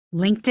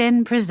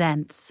LinkedIn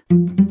presents.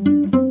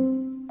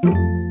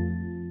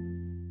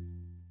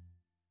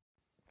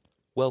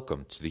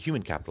 Welcome to the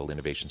Human Capital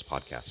Innovations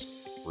Podcast.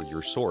 We're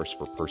your source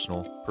for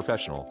personal,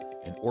 professional,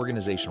 and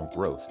organizational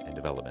growth and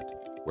development,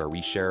 where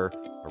we share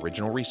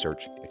original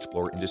research,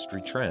 explore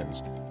industry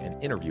trends,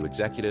 and interview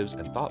executives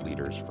and thought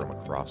leaders from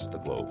across the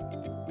globe.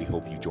 We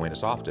hope you join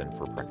us often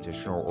for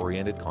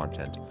practitioner-oriented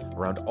content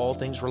around all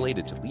things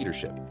related to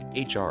leadership,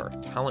 HR,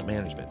 talent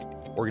management,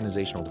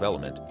 organizational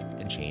development,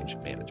 and change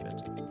management.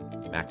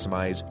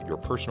 Maximize your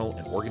personal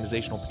and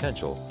organizational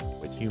potential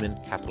with Human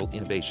Capital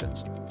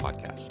Innovations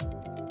Podcast.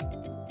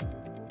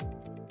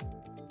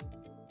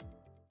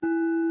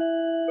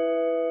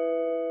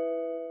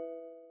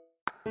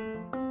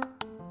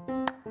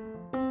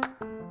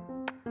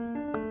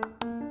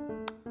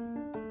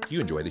 If you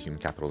enjoy the Human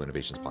Capital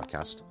Innovations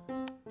Podcast,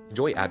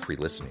 enjoy ad-free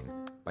listening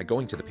by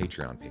going to the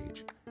Patreon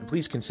page, and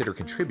please consider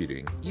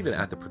contributing even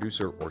at the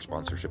producer or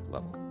sponsorship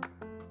level.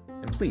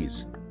 And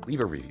please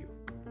leave a review.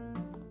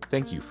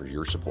 Thank you for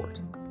your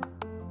support.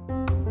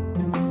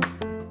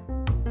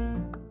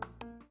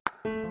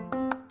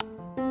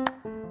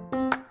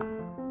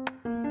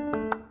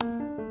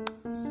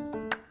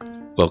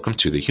 Welcome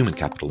to the Human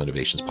Capital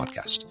Innovations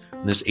Podcast.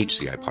 In this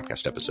HCI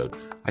Podcast episode,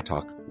 I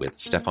talk with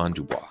Stefan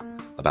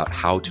Debois about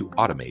how to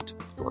automate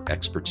your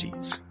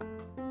expertise.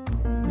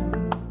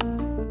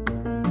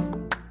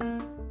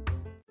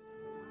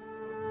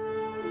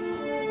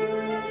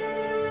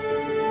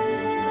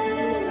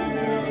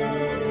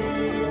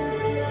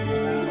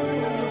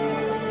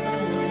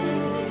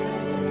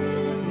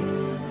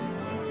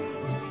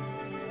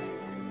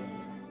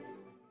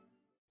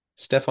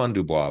 Stefan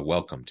Debois,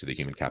 welcome to the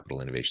Human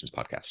Capital Innovations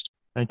Podcast.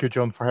 Thank you,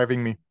 John, for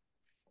having me.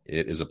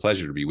 It is a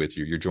pleasure to be with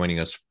you. You're joining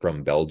us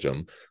from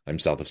Belgium. I'm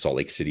south of Salt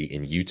Lake City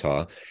in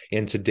Utah.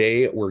 And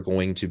today we're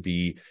going to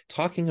be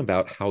talking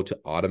about how to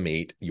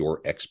automate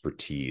your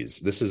expertise.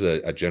 This is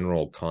a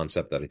general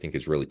concept that I think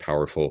is really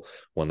powerful,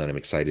 one that I'm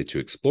excited to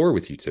explore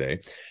with you today.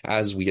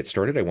 As we get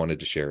started, I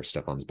wanted to share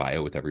Stefan's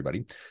bio with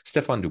everybody.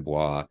 Stefan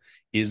Debois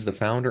is the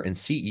founder and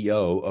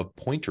CEO of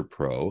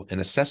PointerPro,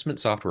 an assessment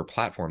software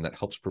platform that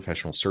helps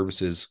professional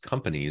services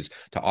companies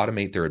to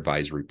automate their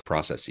advisory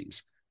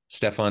processes.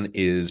 Stefan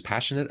is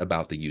passionate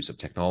about the use of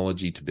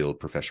technology to build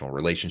professional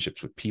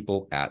relationships with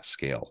people at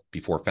scale.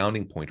 Before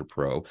founding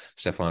PointerPro,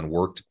 Stefan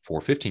worked for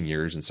 15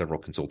 years in several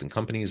consulting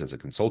companies as a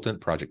consultant,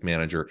 project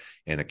manager,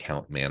 and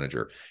account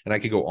manager. And I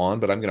could go on,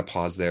 but I'm going to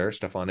pause there.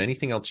 Stefan,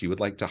 anything else you would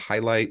like to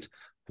highlight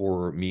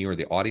for me or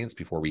the audience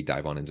before we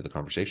dive on into the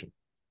conversation?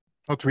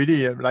 Not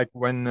really. Like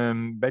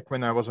back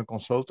when I was a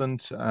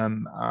consultant,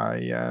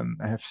 I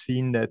have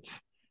seen that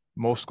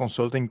most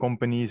consulting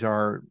companies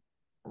are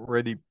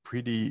already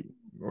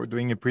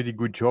doing a pretty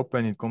good job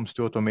when it comes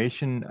to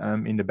automation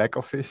in the back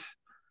office,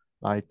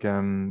 like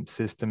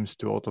systems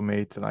to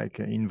automate like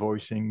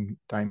invoicing,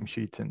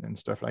 timesheets, and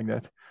stuff like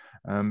that.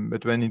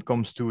 But when it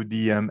comes to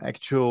the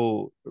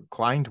actual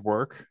client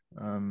work,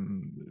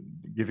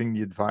 giving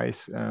the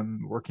advice,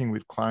 working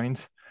with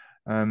clients,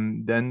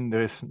 then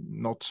there's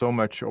not so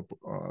much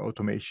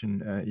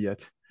automation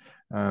yet.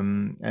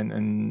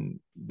 And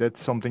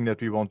that's something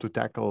that we want to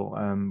tackle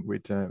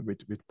with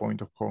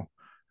PointerPro.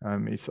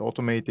 It's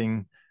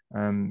automating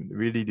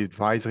really the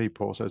advisory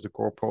process, the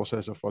core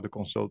process of what the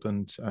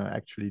consultant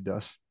actually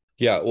does.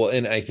 Yeah, well,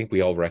 and I think we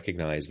all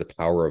recognize the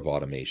power of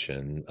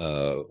automation.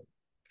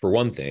 For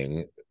one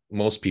thing,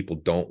 most people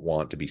don't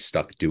want to be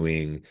stuck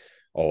doing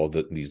all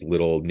these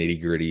little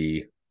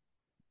nitty-gritty,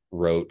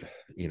 rote,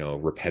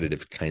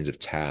 repetitive kinds of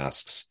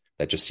tasks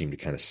that just seem to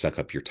kind of suck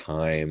up your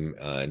time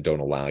and don't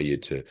allow you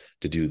to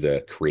do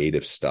the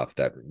creative stuff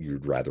that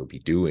you'd rather be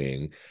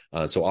doing.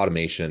 So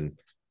automation,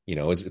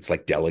 it's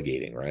like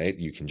delegating, right?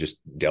 You can just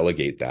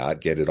delegate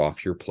that, get it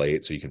off your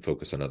plate so you can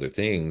focus on other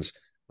things.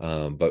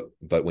 But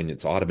when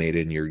it's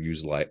automated and you're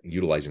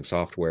utilizing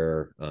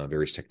software,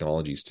 various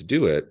technologies to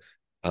do it,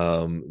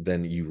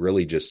 then you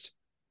really just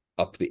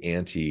up the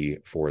ante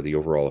for the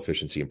overall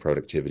efficiency and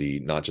productivity,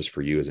 not just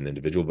for you as an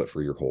individual, but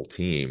for your whole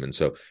team. And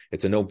so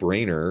it's a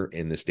no-brainer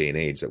in this day and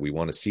age that we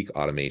want to seek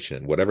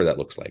automation, whatever that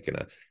looks like.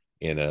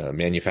 In a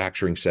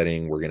manufacturing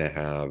setting, we're going to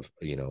have,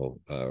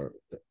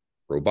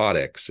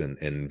 robotics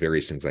and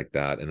various things like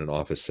that. In an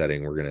office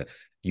setting, we're going to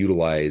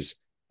utilize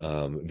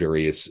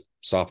various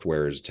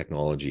softwares,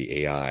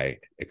 technology, AI,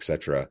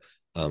 etc.,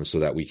 so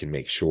that we can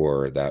make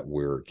sure that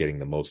we're getting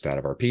the most out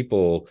of our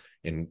people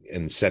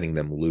and setting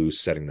them loose,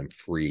 setting them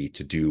free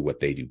to do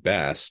what they do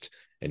best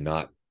and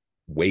not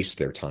waste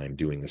their time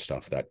doing the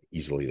stuff that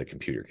easily the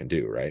computer can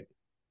do, right?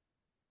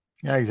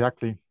 Yeah,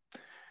 exactly.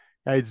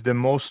 It's the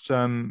most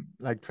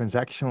like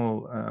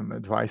transactional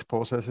advice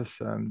processes,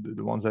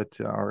 the ones that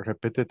are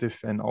repetitive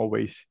and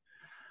always.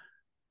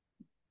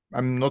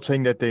 I'm not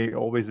saying that they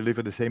always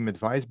deliver the same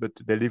advice, but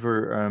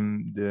deliver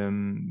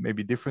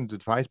maybe different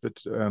advice, but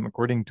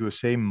according to the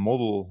same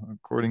model,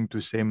 according to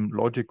the same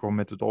logic or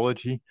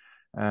methodology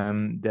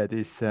that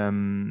is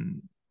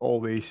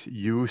always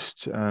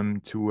used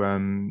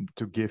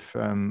to give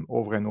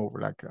over and over,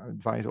 like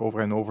advice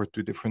over and over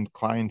to different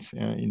clients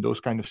in those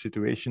kind of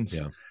situations.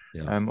 Yeah.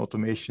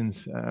 automation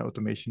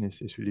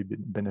is really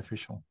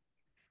beneficial.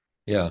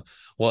 Yeah.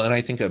 Well, and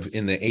I think of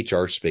in the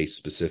HR space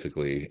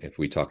specifically, if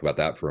we talk about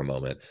that for a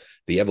moment,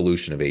 the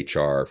evolution of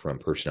HR from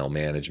personnel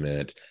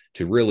management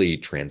to really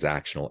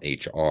transactional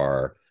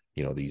HR,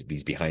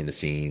 these behind the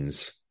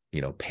scenes,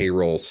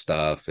 payroll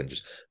stuff and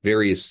just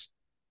various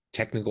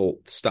technical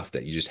stuff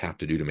that you just have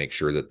to do to make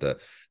sure that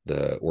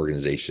the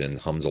organization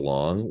hums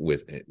along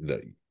with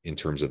in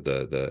terms of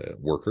the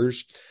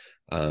workers.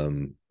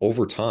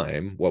 Over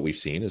time, what we've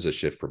seen is a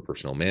shift from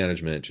personnel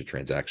management to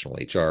transactional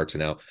HR to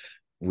now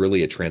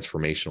really a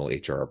transformational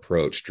HR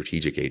approach,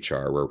 strategic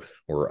HR, where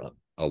we're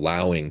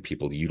allowing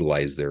people to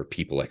utilize their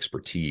people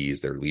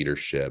expertise, their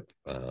leadership,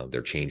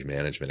 their change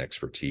management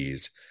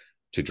expertise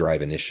to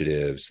drive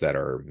initiatives that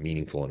are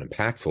meaningful and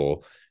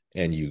impactful.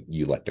 And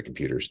you let the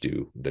computers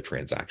do the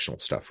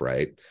transactional stuff,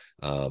 right?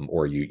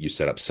 Or you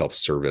set up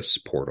self-service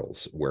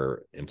portals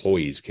where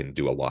employees can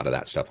do a lot of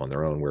that stuff on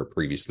their own, where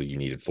previously you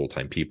needed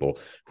full-time people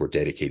who are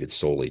dedicated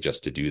solely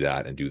just to do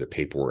that and do the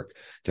paperwork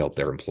to help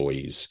their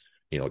employees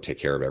take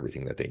care of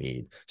everything that they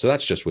need. So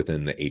that's just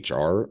within the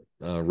HR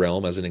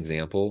realm as an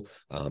example.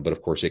 But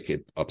of course, it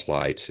could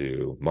apply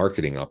to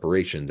marketing,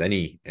 operations,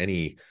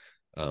 any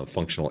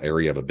functional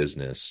area of a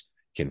business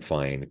can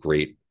find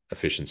great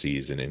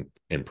efficiencies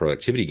and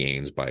productivity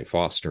gains by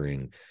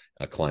fostering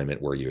a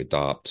climate where you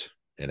adopt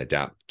and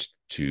adapt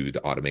to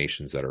the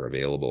automations that are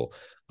available.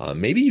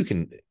 Maybe you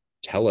can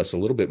tell us a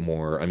little bit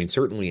more. I mean,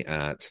 certainly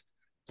at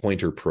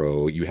Pointer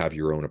Pro, you have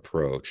your own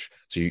approach.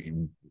 So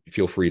you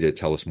feel free to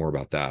tell us more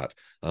about that.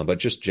 But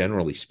just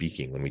generally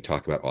speaking, when we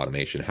talk about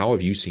automation, how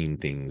have you seen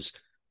things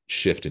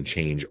shift and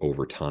change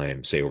over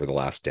time, say over the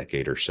last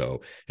decade or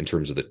so, in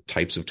terms of the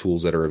types of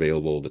tools that are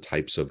available, the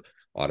types of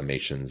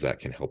automations that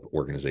can help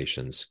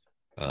organizations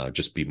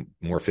just be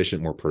more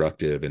efficient, more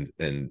productive,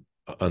 and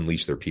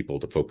unleash their people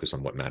to focus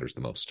on what matters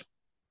the most?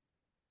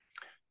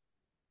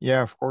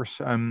 Yeah, of course.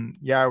 When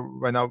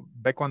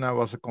I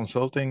was a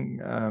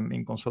consulting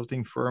in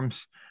consulting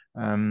firms,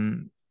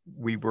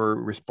 we were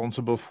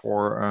responsible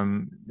for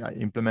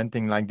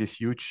implementing like these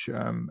huge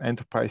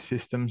enterprise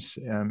systems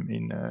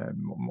in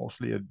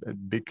mostly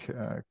at big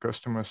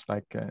customers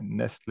like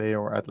Nestle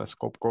or Atlas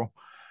Copco.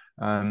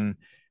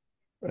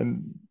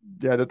 And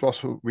yeah, that was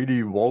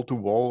really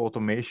wall-to-wall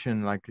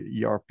automation, like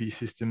ERP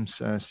systems,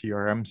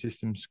 CRM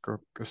systems,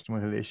 customer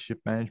relationship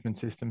management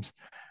systems.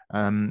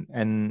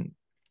 And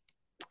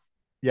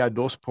yeah,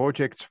 those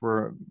projects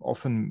were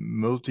often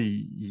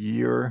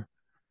multi-year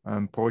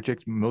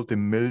projects,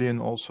 multi-million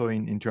also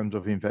in terms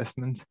of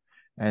investment.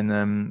 And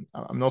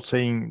I'm not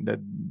saying that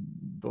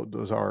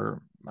those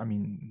are, I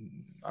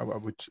mean, I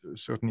would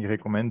certainly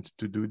recommend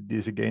to do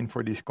this again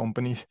for these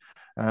companies.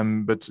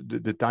 But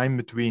the time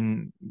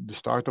between the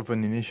start of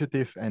an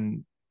initiative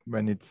and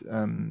when it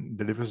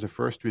delivers the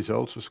first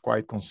results was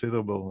quite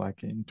considerable,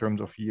 like in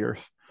terms of years.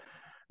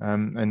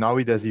 And now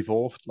it has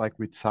evolved, like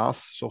with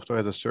SaaS, software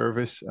as a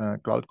service,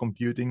 cloud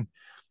computing,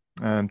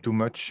 to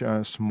much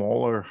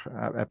smaller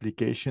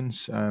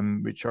applications,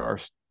 which are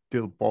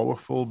still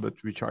powerful, but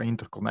which are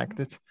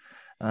interconnected,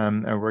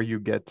 and where you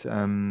get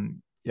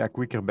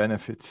quicker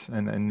benefits.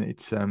 And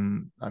it's, I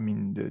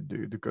mean,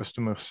 the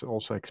customers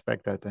also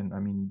expect that. And I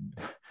mean,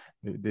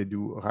 they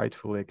do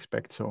rightfully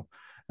expect so.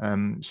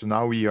 So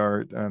now we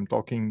are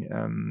talking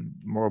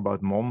more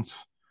about months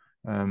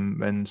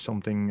when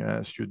something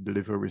should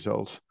deliver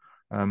results.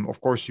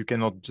 Of course, you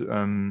cannot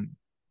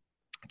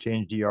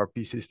change the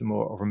ERP system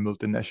of a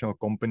multinational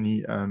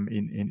company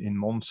in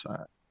months.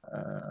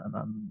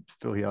 I'm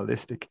still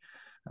realistic.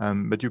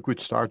 But you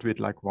could start with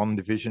like one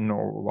division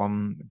or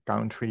one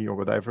country or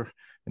whatever,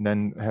 and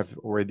then have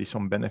already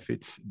some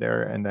benefits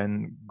there, and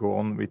then go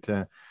on with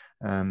the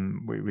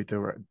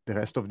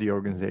rest of the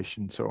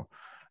organization. So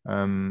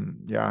by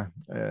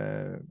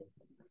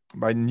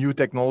new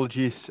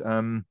technologies,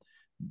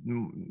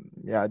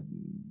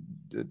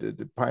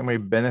 the primary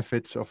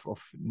benefits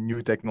of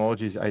new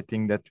technologies, I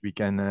think that we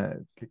can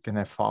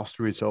have fast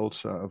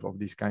results of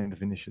these kind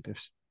of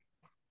initiatives.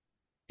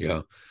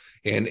 Yeah.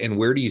 And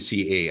where do you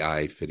see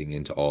AI fitting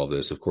into all of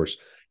this? Of course,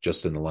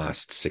 just in the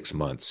last 6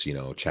 months,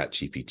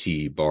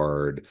 ChatGPT,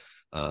 Bard,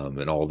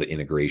 and all the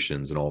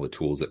integrations and all the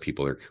tools that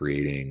people are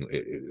creating,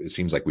 it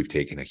seems like we've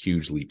taken a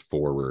huge leap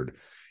forward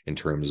in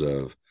terms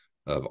of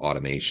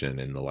automation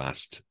in the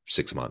last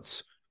 6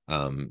 months.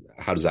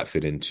 How does that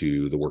fit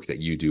into the work that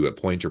you do at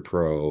Pointer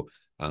Pro?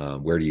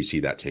 Where do you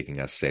see that taking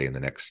us, say, in the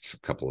next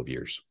couple of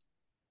years?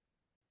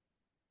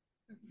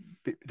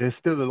 There's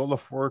still a lot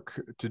of work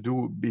to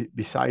do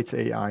besides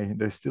AI.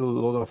 There's still a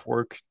lot of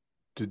work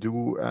to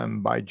do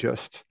by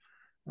just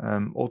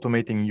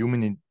automating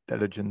human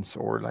intelligence,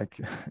 or like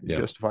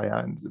just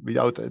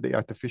without the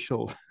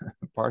artificial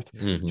part,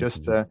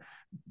 just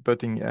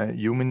putting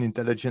human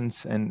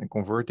intelligence and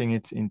converting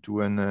it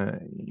into a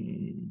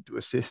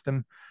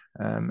system,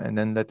 and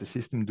then let the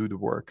system do the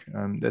work.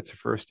 That's the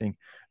first thing.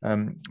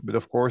 But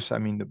of course, I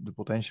mean, the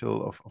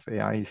potential of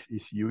AI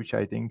is huge,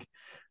 I think.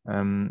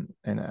 And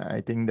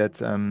I think that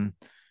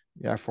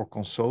for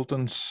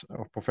consultants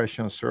or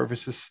professional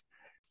services,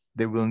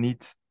 they will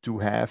need to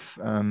have,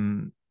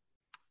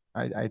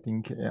 I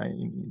think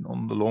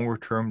on the longer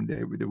term,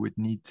 they would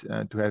need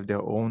to have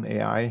their own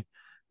AI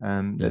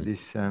that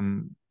is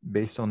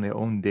based on their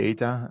own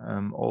data,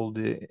 all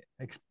the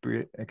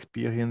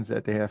experience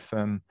that they have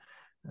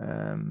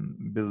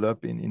built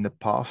up in the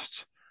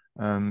past.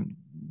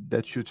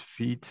 That should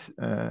feed,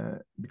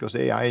 because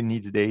AI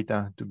needs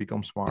data to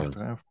become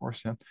smarter, of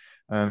course.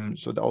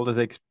 So all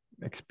that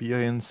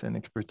experience and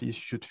expertise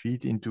should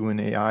feed into an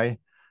AI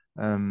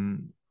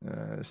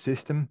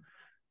system,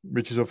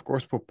 which is of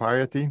course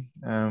proprietary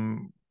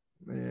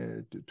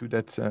to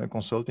that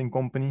consulting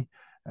company,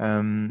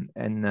 and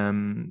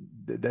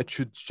that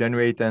should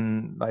generate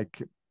then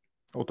like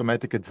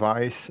automatic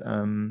advice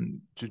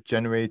to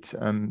generate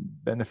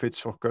benefits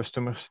for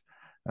customers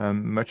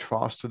much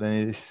faster than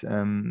it is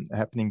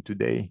happening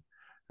today.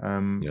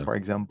 For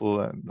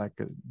example, like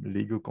a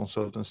legal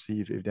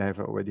consultancy, if they have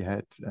already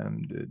had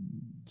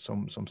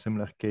some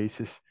similar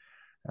cases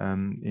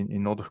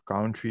in other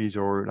countries,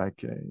 or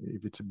like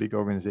if it's a big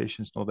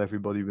organization, not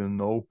everybody will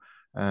know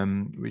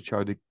which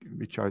are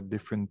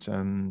different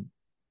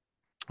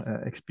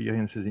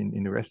experiences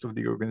in the rest of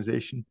the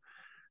organization.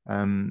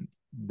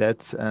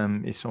 That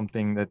is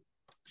something that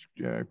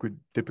could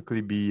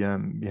typically be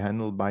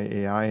handled by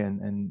AI,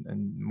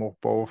 and more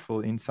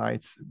powerful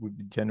insights would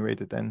be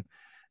generated then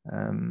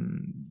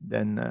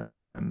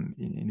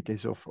in the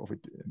case of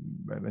it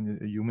when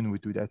a human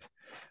would do that.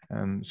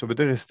 But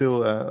there is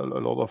still a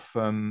lot of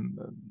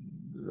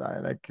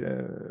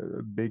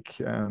big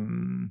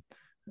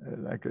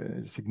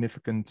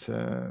significant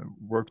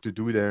work to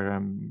do there,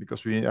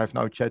 because we have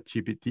now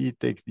ChatGPT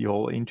takes the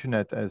whole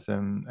internet as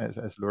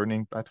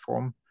learning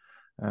platform.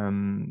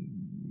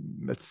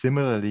 But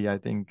similarly, I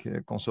think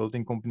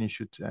consulting companies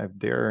should have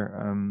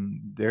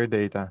their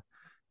data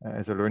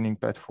as a learning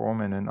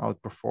platform, and then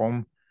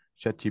outperform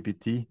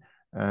ChatGPT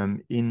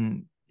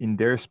in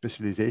their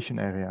specialization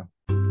area.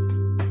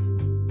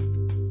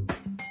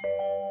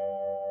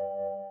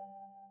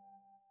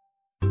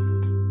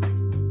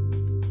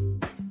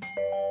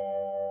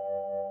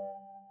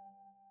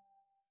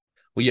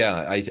 Well,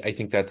 yeah, I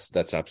think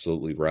that's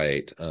absolutely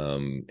right.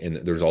 And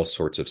there's all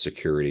sorts of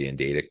security and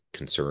data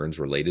concerns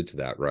related to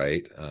that,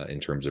 right? In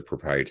terms of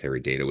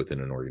proprietary data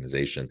within an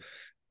organization,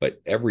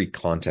 but every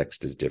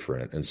context is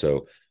different. And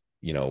so,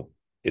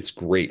 it's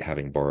great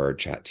having borrowed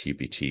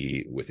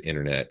ChatGPT with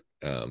internet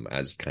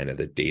as kind of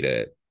the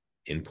data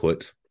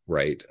input,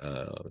 right?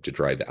 To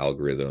drive the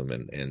algorithm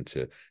and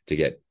to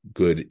get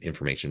good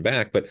information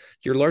back, but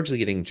you're largely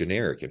getting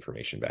generic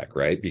information back,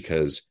 right?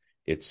 Because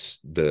it's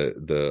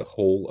the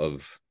whole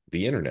of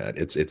the internet.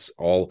 It's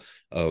all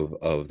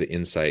of the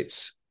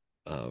insights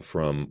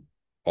from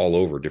all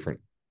over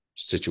different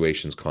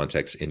situations,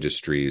 contexts,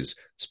 industries,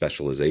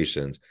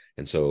 specializations.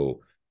 And so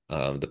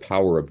the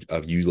power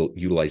of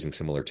utilizing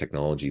similar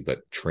technology,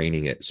 but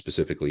training it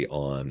specifically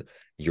on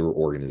your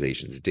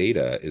organization's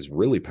data is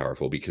really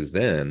powerful, because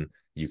then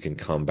you can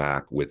come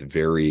back with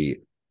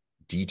very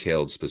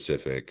detailed,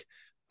 specific,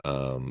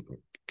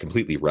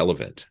 completely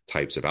relevant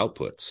types of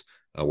outputs.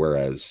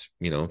 Whereas,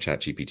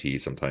 ChatGPT,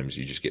 sometimes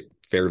you just get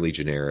fairly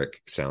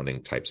generic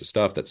sounding types of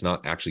stuff that's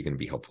not actually going to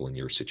be helpful in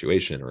your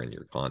situation or in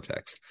your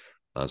context.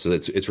 So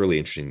it's really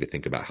interesting to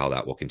think about how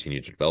that will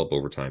continue to develop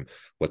over time,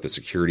 what the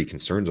security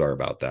concerns are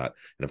about that.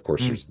 And of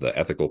course, there's the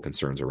ethical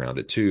concerns around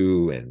it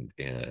too. And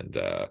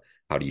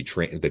how do you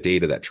train the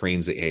data that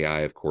trains the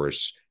AI? Of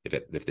course,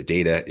 if the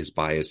data is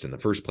biased in the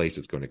first place,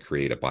 it's going to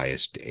create a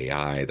biased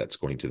AI that's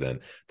going to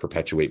then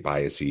perpetuate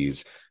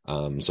biases.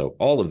 So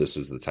all of this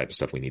is the type of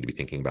stuff we need to be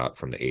thinking about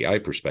from the AI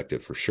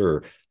perspective for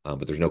sure.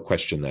 But there's no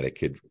question that it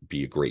could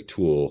be a great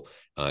tool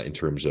in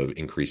terms of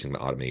increasing the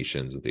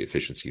automations, the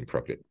efficiency and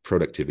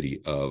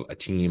productivity of a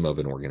team, of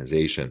an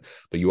organization.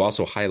 But you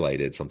also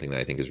highlighted something that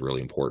I think is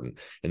really important.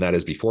 And that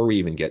is, before we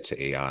even get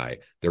to AI,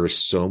 there is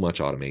so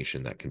much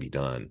automation that can be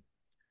done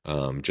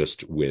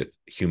just with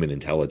human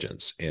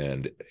intelligence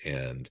and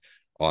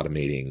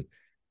automating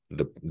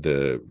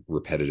the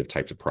repetitive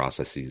types of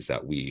processes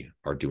that we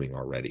are doing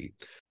already.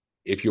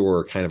 If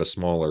you're kind of a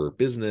smaller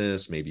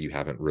business, maybe you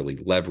haven't really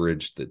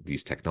leveraged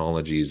these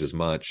technologies as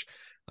much,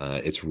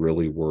 it's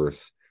really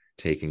worth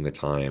taking the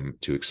time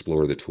to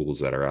explore the tools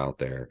that are out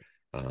there,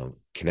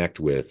 connect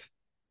with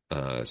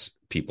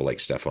people like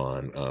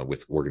Stefan,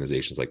 with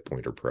organizations like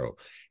Pointer Pro,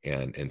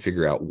 and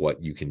figure out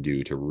what you can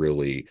do to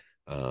really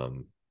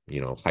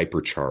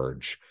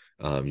hypercharge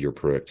your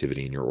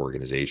productivity in your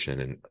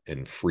organization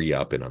and free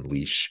up and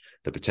unleash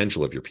the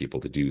potential of your people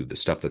to do the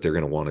stuff that they're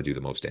going to want to do the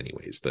most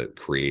anyways, the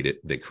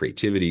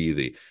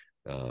creativity,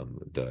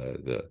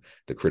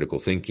 the critical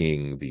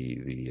thinking,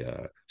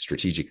 the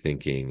strategic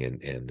thinking,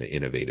 and the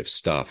innovative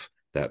stuff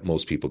that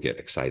most people get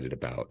excited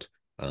about.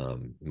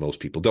 Most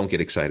people don't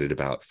get excited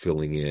about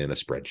filling in a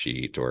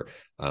spreadsheet or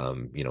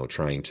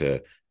trying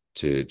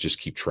to just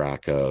keep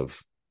track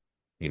of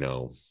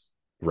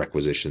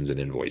requisitions and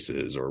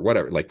invoices or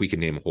whatever. Like, we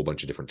can name a whole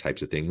bunch of different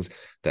types of things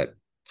that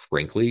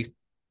frankly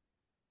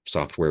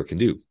software can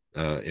do.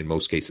 in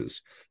most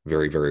cases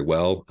very, very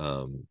well.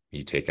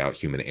 You take out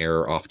human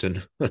error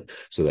often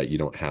so that you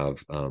don't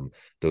have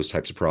those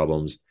types of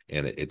problems,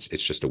 and it's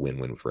just a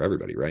win-win for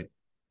everybody, right?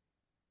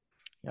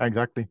 Yeah,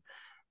 exactly.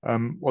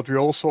 What we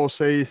also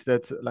say is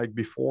that, like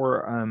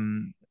before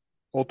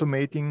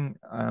automating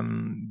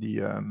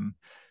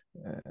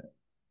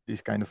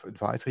these kind of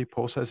advisory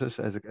processes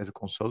as a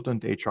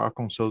consultant, HR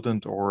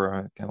consultant,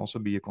 or can also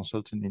be a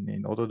consultant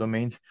in other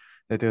domains,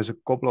 that there's a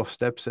couple of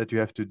steps that you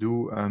have to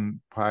do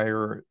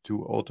prior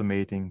to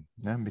automating,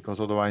 because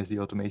otherwise the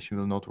automation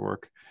will not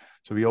work.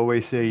 So we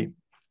always say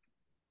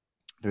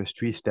there's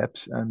 3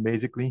 steps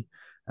basically.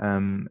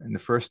 And the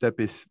first step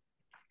is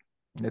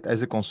that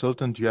as a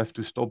consultant, you have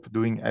to stop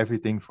doing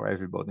everything for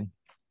everybody.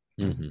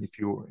 Mm-hmm.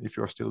 If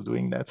you're still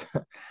doing that,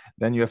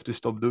 then you have to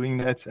stop doing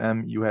that.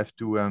 You have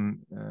to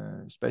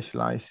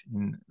specialize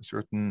in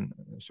certain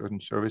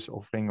service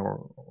offering,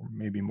 or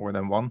maybe more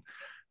than one,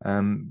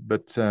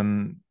 but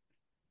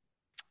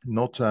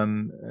not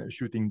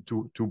shooting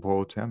too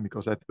broad,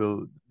 because that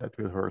will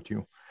hurt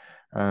you.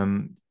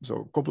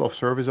 So a couple of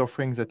service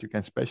offerings that you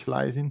can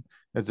specialize in.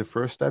 That's the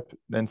first step.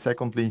 Then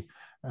secondly,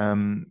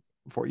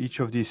 for each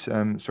of these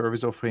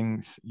service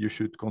offerings, you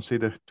should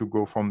consider to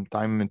go from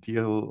time and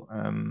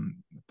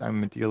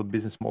material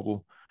business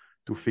model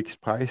to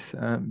fixed price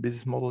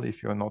business model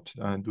if you're not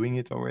doing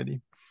it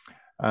already,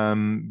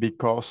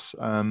 because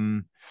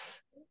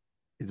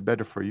it's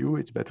better for you,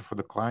 it's better for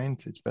the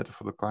client, it's better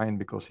for the client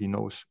because he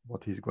knows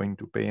what he's going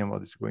to pay and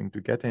what he's going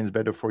to get, and it's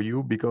better for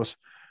you because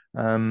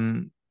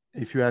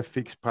if you have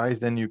fixed price,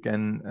 then you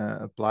can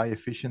apply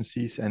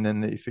efficiencies, and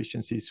then the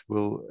efficiencies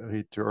will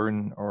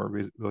return or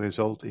will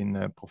result in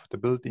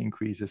profitability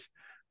increases.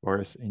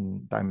 Whereas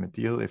in time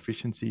material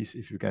efficiencies,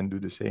 if you can do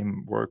the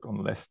same work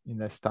in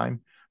less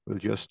time, will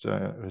just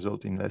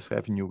result in less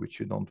revenue, which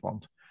you don't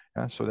want.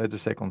 So that's the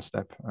second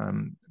step,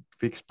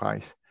 fixed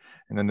price.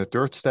 And then the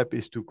third step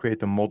is to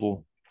create a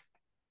model,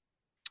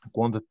 a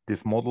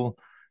quantitative model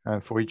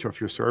for each of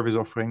your service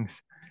offerings.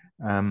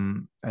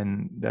 And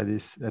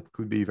that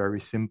could be very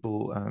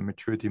simple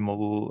maturity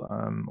model,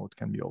 or it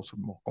can be also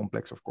more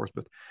complex, of course.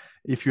 But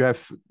if you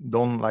have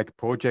done like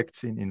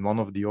projects in one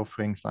of the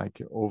offerings,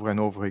 like over and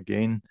over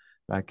again,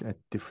 like at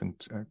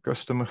different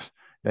customers,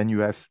 then you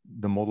have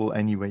the model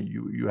anyway.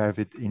 You have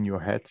it in your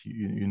head.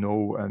 You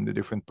know the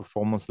different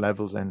performance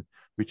levels and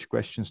which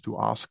questions to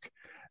ask.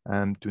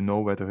 To know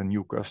whether a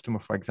new customer,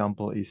 for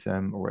example, is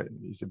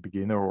a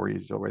beginner or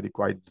is already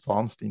quite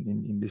advanced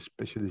in this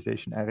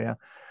specialization area.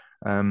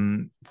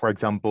 For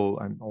example,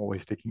 I'm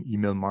always taking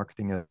email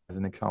marketing as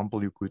an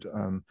example. You could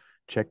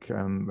check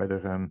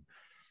whether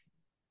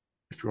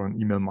if you're an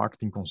email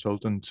marketing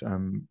consultant,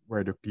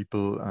 whether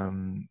people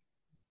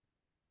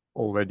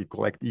already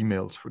collect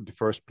emails for the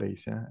first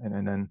place,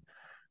 and then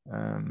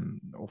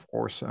of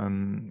course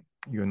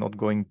you're not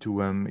going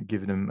to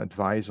give them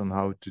advice on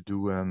how to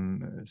do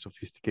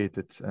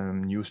sophisticated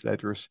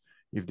newsletters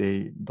if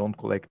they don't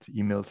collect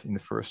emails in the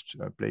first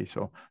place.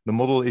 So the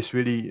model is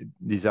really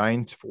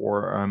designed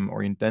for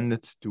or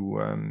intended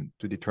to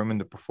determine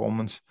the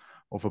performance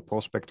of a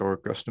prospect or a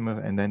customer,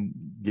 and then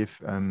give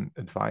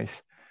advice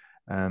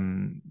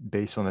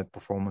based on that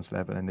performance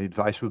level. And the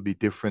advice will be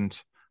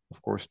different,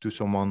 of course, to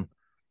someone,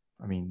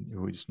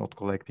 who is not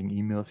collecting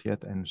emails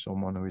yet, and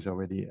someone who is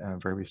already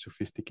very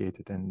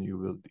sophisticated, and you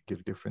will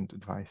give different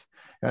advice.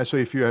 So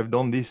if you have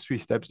done these 3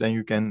 steps, then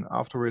you can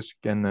afterwards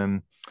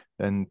then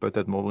put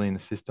that model in a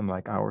system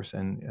like ours,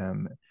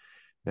 and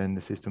then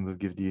the system will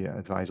give the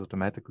advice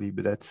automatically.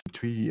 But that's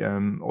 3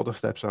 other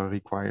steps are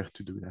required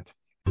to do that.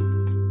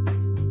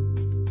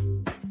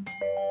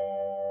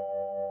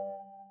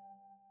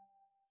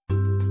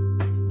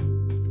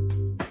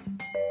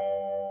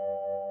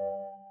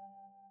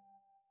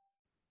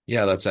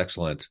 Yeah, that's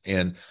excellent.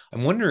 And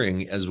I'm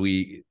wondering, as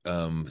we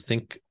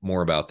think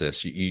more about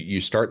this,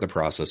 you start the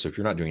process. So if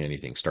you're not doing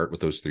anything, start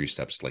with those 3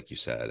 steps, like you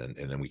said, and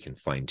then we can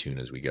fine tune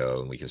as we go,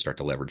 and we can start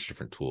to leverage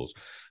different tools.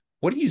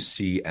 What do you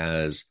see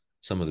as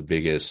some of the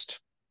biggest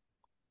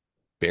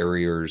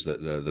barriers,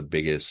 the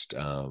biggest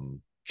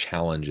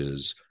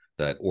challenges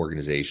that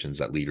organizations,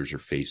 that leaders are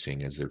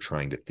facing as they're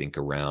trying to think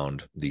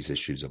around these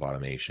issues of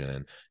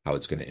automation, how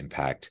it's going to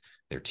impact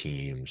their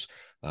teams?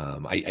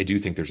 I do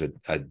think there's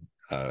a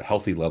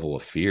healthy level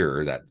of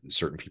fear that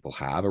certain people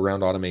have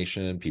around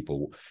automation.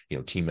 People,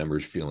 team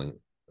members feeling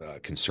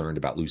concerned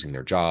about losing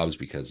their jobs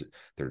because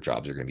their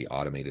jobs are going to be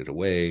automated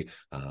away,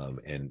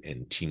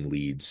 and team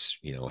leads,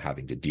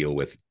 having to deal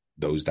with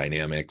those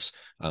dynamics.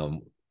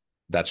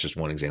 That's just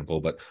one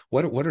example, but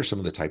what are some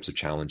of the types of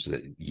challenges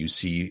that you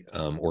see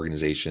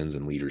organizations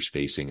and leaders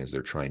facing as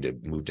they're trying to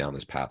move down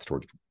this path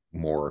towards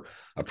more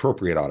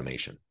appropriate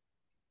automation?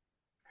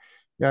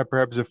 Yeah,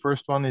 perhaps the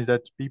first one is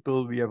that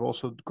we have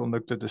also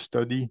conducted a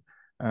study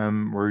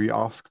where we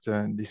asked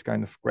these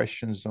kind of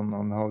questions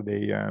on how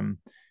they,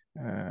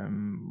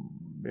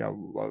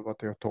 what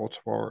their thoughts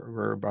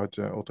were about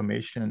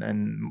automation.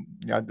 And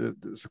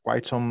there's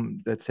quite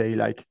some that say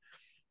like,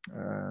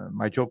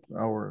 my job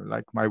or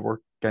like my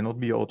work cannot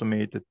be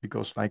automated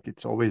because like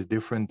it's always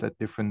different at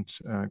different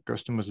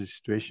customers. The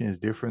situation is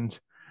different.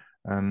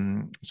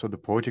 So the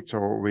projects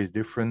are always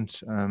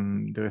different.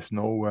 There is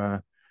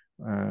no,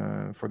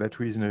 for that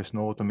reason, there is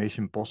no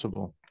automation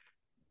possible.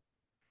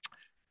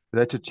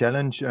 That's a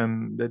challenge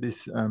that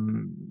is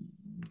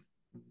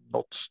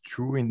not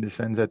true in the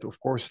sense that, of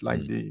course,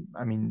 like the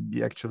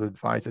actual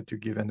advice that you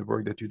give and the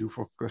work that you do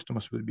for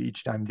customers will be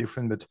each time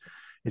different, but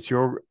it's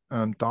your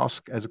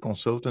task as a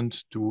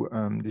consultant to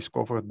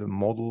discover the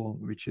model,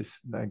 which is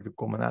like the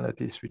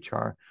commonalities which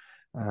are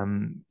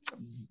under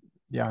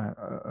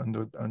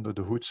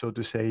the hood, so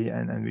to say,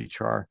 and which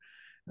are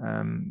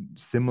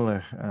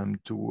similar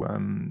to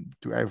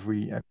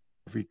every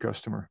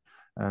customer.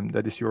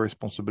 That is your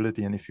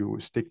responsibility, and if you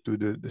stick to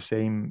the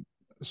same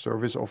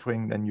service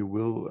offering, then you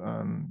will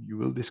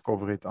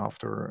discover it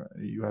after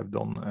you have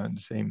done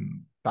the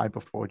same type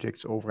of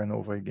projects over and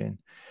over again.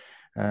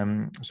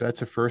 So that's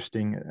the first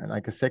thing.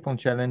 Like a second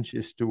challenge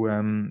is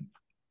to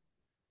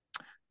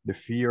the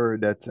fear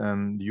that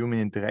the human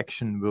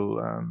interaction will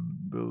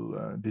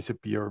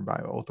disappear by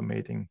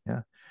automating.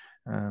 Yeah.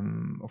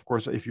 Of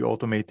course, if you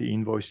automate the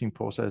invoicing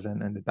process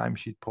and the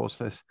timesheet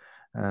process,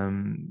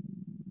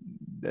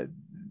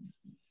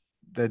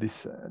 that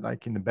is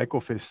like in the back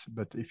office.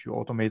 But if you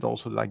automate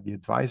also like the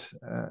advice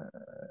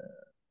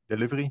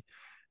delivery,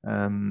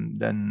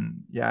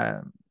 then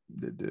yeah,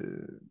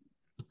 the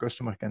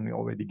customer can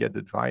already get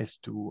advice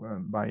to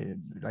by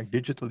like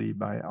digitally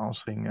by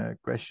answering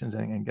questions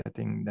and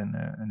getting then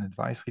an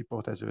advice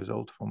report as a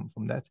result from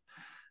that.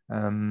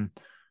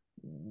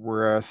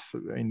 Whereas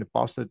in the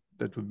past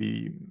that would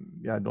be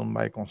done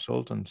by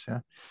consultants. Yeah.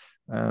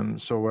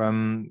 That's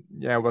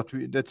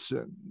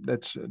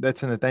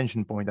an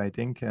attention point, I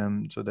think.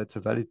 So that's a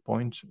valid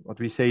point. What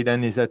we say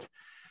then is that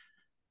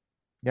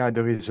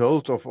the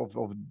result of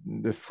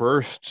the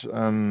first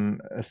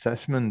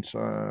assessment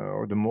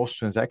or the most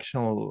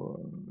transactional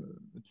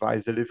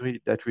advice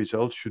delivery, that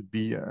result should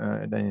be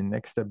then in the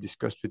next step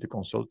discussed with the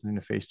consultant in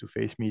a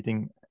face-to-face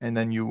meeting, and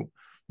then you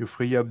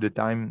free up the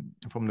time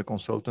from the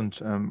consultant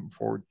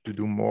to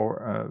do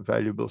more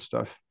valuable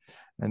stuff.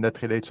 And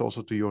that relates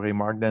also to your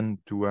remark then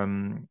to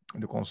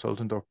the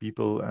consultant or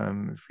people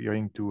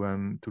fearing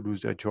to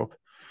lose their job.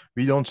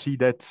 We don't see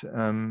that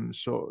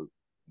so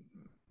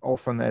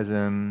often as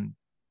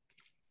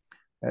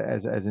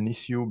an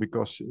issue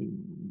because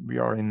we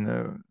are in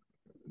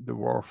the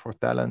war for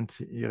talent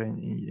here in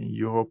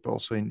Europe,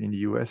 also in the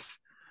US.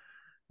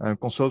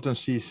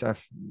 Consultancies,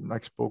 I've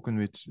like spoken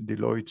with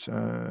Deloitte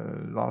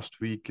last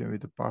week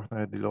with a partner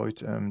at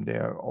Deloitte. They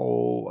are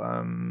all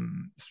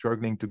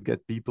struggling to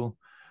get people.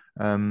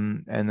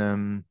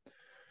 The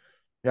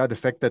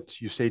fact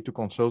that you say to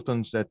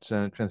consultants that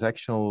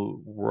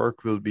transactional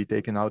work will be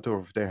taken out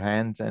of their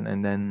hands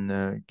and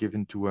then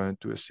given to a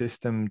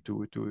system,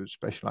 to a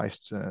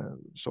specialized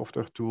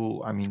software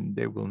tool, I mean,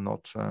 they will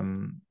not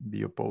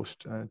be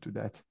opposed to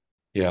that.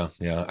 Yeah.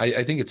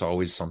 I think it's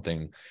always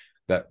something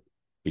that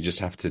we just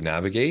have to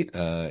navigate,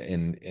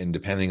 and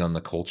depending on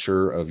the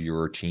culture of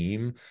your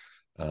team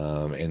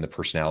and the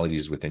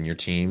personalities within your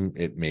team,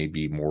 it may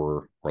be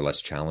more or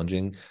less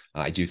challenging.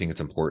 I do think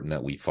it's important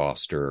that we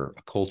foster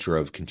a culture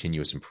of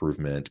continuous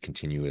improvement,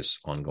 continuous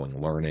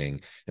ongoing learning.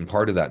 And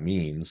part of that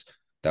means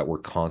that we're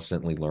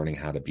constantly learning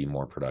how to be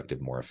more productive,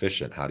 more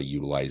efficient, how to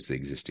utilize the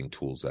existing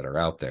tools that are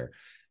out there.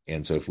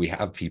 And so if we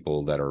have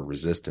people that are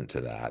resistant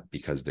to that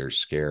because they're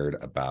scared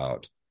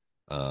about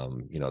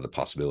the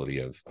possibility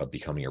of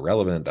becoming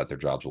irrelevant, that their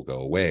jobs will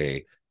go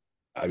away,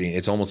 I mean,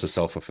 it's almost a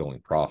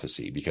self-fulfilling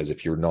prophecy, because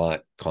if you're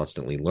not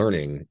constantly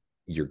learning,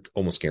 you're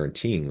almost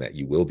guaranteeing that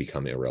you will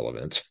become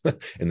irrelevant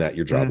and that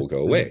your job will go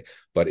away.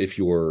 But if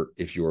you're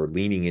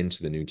leaning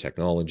into the new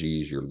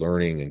technologies, you're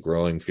learning and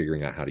growing,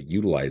 figuring out how to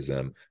utilize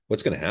them,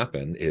 what's going to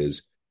happen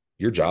is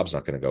your job's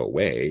not going to go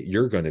away.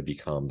 You're going to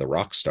become the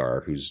rock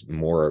star who's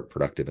more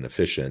productive and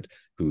efficient,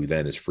 who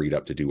then is freed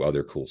up to do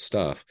other cool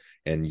stuff,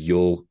 and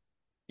you'll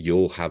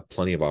have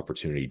plenty of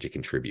opportunity to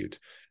contribute.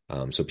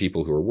 So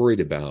people who are worried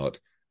about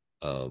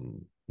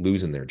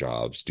losing their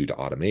jobs due to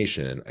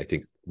automation, I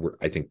think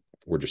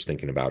we're just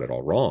thinking about it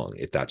all wrong,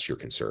 if that's your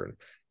concern.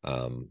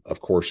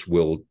 Of course,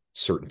 will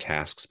certain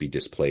tasks be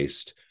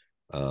displaced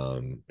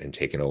and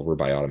taken over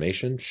by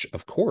automation?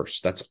 Of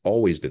course, that's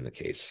always been the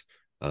case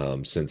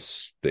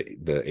since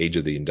the age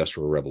of the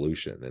Industrial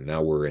Revolution, and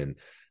now we're in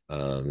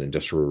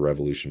Industrial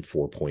Revolution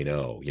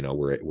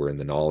 4.0. We're in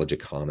the knowledge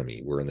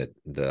economy. We're in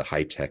the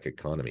high-tech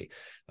economy.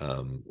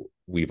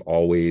 We've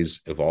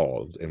always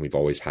evolved, and we've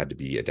always had to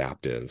be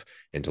adaptive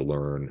and to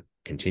learn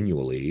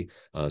continually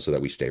so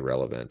that we stay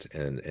relevant.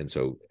 And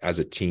so as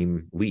a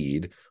team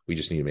lead, we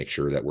just need to make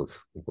sure that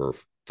we're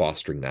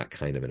fostering that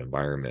kind of an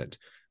environment,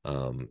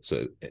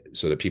 so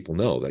that people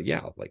know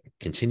that,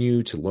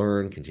 continue to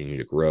learn, continue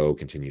to grow,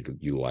 continue to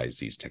utilize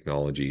these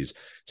technologies,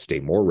 stay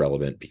more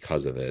relevant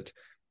because of it,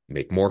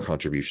 make more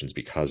contributions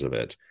because of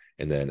it.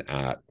 And then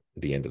at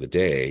the end of the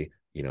day,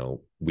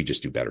 we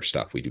just do better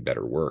stuff. We do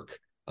better work,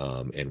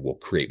 and we'll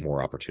create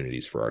more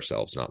opportunities for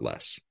ourselves, not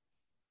less.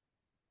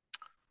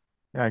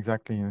 Yeah,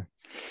 exactly.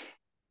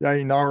 Yeah,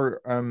 in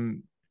our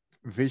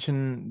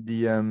vision,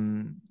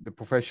 the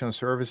professional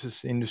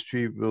services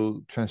industry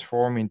will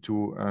transform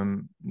into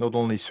not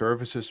only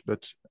services,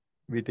 but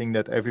we think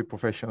that every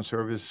professional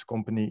service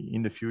company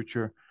in the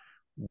future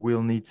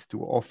will need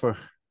to offer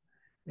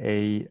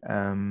a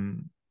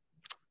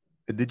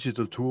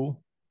digital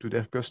tool to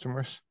their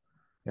customers,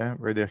 yeah,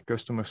 where their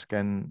customers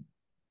can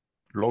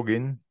log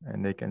in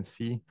and they can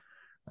see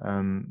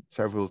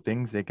several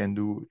things. They can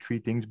do three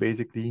things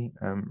basically.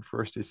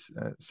 First is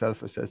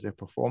self-assess their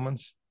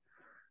performance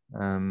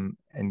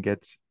and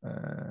get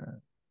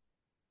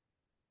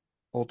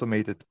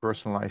automated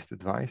personalized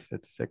advice.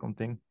 That's the second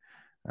thing.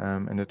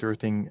 And the third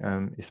thing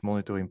is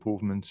monitor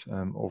improvements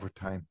over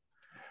time.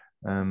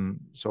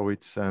 So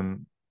it's,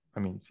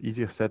 it's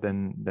easier said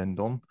than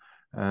done.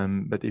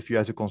 But if you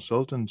as a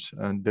consultant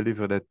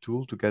deliver that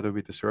tool together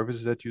with the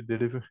services that you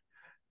deliver,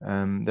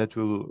 that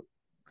will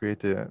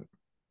create a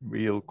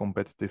real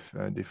competitive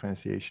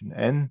differentiation.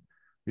 And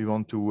we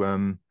want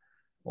to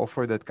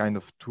offer that kind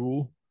of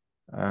tool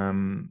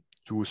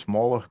to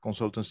smaller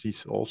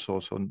consultancies also,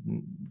 so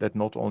that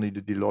not only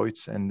the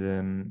Deloittes and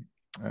the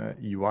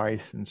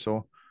EYs and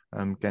so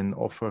can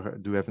offer,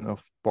 do have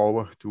enough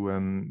power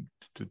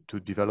to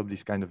develop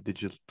these kind of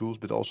digital tools,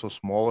 but also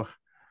smaller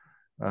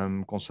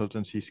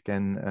consultancies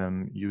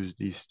can use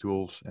these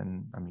tools.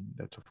 And I mean,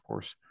 that's of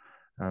course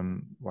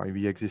why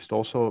we exist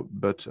also,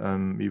 but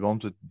we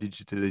want that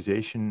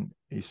digitalization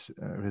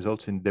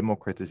results in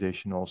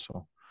democratization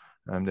also.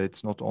 That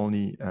it's not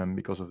only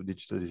because of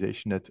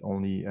digitalization that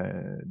only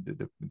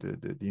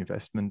the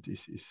investment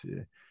is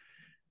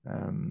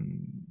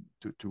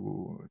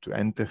to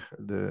enter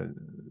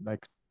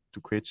to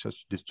create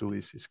such this tool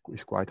is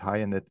quite high,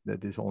 and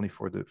that is only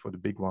for the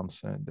big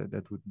ones.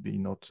 That would be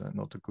not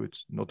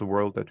the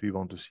world that we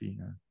want to see.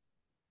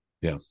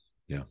 Yeah.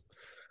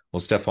 Well,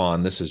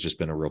 Stefan, this has just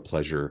been a real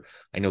pleasure.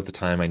 I know at the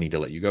time I need to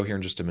let you go here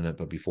in just a minute,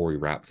 but before we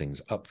wrap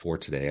things up for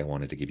today, I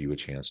wanted to give you a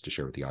chance to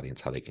share with the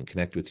audience how they can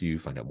connect with you,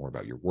 find out more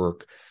about your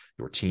work,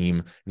 your team,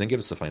 and then give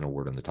us the final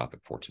word on the topic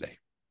for today.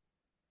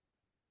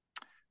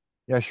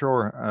 Yeah,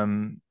 sure.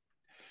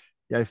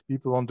 If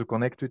people want to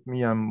connect with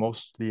me, I'm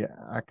mostly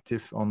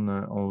active on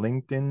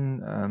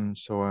LinkedIn.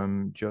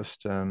 So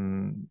just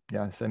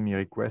send me a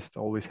request.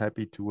 Always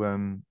happy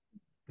to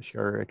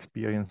share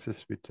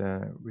experiences with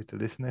the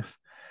listeners.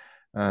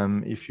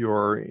 If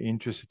you're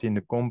interested in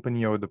the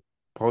company or the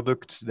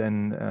product,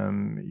 then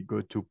you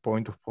go to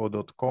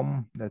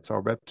pointofpro.com. That's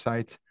our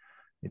website.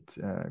 It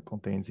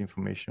contains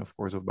information, of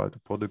course, about the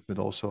product, but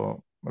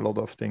also a lot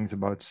of things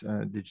about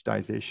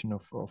digitization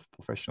of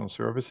professional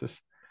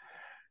services.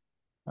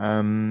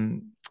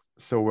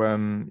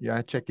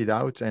 Check it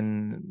out.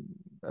 And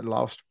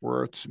last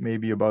words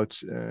maybe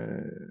about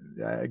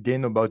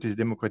again about this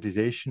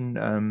democratization.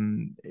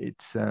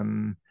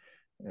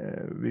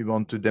 We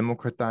want to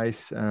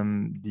democratize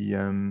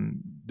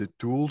the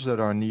tools that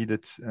are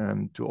needed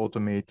to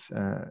automate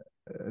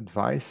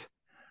advice.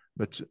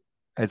 But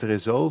as a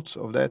result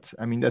of that,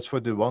 I mean, that's for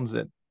the ones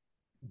that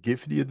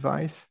give the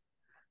advice,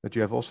 but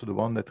you have also the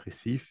one that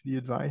receive the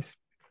advice.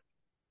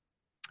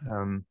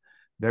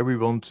 There we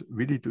want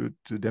really to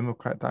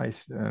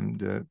democratize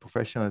the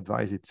professional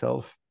advice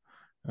itself,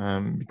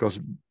 because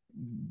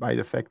by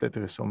the fact that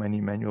there is so many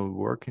manual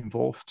work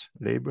involved,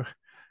 labor,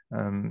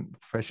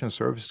 professional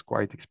service is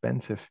quite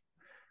expensive,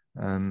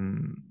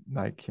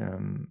 like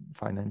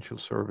financial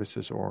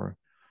services or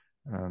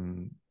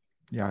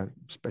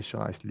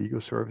specialized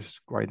legal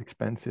services, quite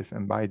expensive.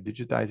 And by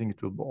digitizing,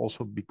 it will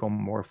also become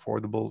more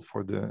affordable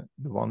for the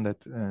one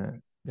that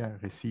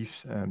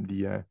receives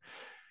the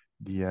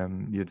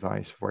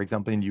advice. For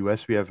example, in the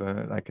US, we have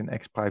an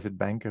ex-private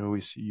banker who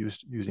is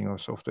using our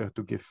software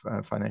to give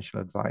financial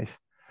advice,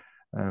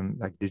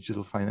 like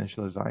digital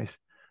financial advice.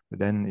 But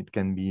then it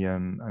can be,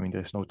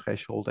 there's no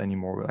threshold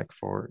anymore. Like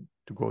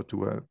to go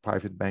to a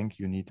private bank,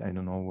 you need,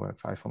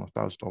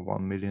 500,000 or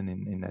 1 million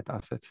in net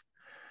assets.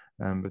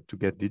 But to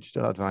get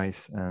digital advice,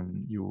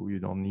 you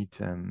don't need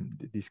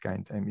this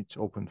kind. It's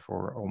open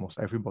for almost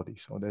everybody.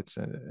 So that's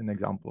an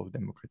example of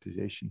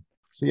democratization.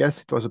 So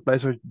yes, it was a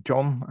pleasure,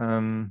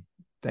 John.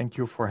 Thank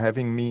you for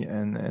having me,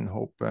 and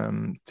hope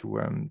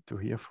to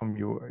hear from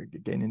you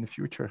again in the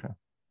future.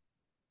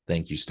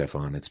 Thank you,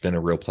 Stefan. It's been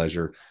a real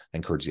pleasure. I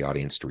encourage the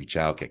audience to reach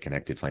out, get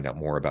connected, find out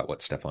more about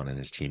what Stefan and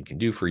his team can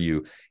do for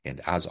you.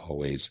 And as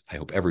always, I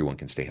hope everyone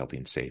can stay healthy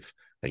and safe,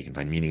 that you can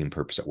find meaning and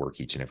purpose at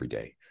work each and every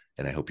day.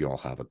 And I hope you all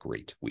have a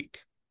great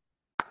week.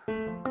 Do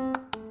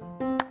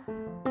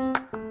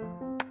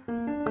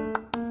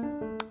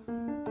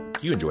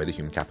you enjoy the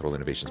Human Capital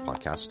Innovations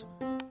podcast?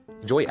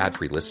 Enjoy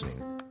ad-free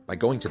listening by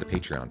going to the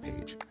Patreon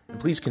page, and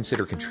please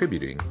consider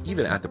contributing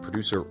even at the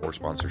producer or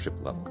sponsorship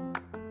level.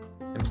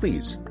 And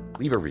please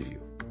leave a review.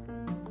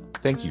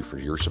 Thank you for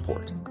your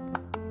support.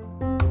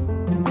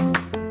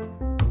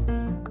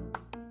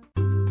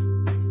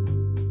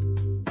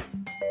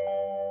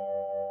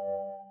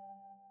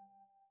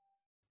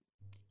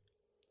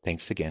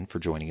 Thanks again for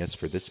joining us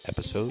for this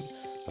episode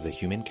of the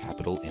Human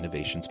Capital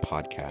Innovations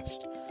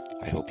podcast.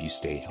 I hope you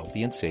stay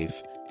healthy and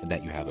safe and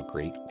that you have a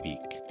great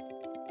week.